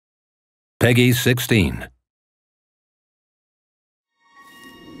Peggy 16.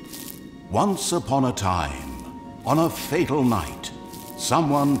 Once upon a time, on a fatal night,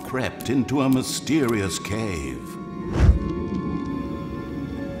 someone crept into a mysterious cave.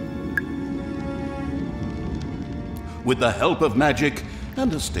 With the help of magic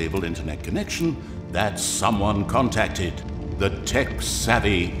and a stable internet connection, that someone contacted the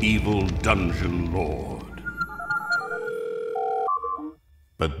tech-savvy evil dungeon lord.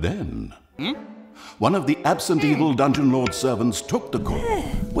 But then, one of the absent evil dungeon lord's servants took the call,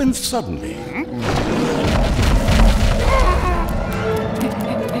 when suddenly...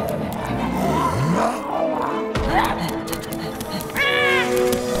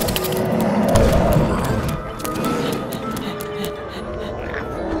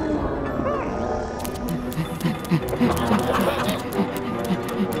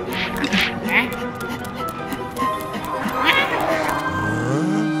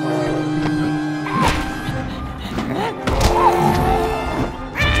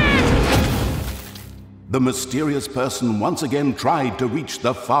 the mysterious person once again tried to reach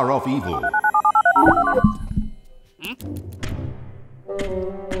the far-off evil.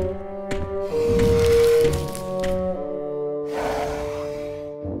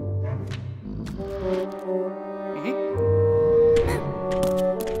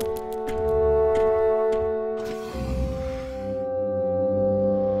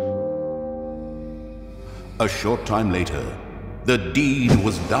 A short time later, the deed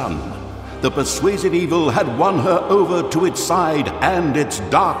was done. The persuasive evil had won her over to its side and its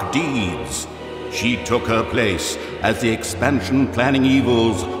dark deeds. She took her place as the expansion planning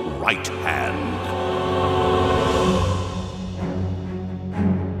evil's right hand.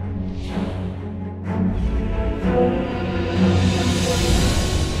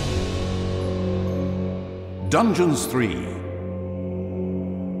 Dungeons 3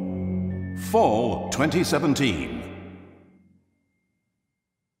 Fall 2017.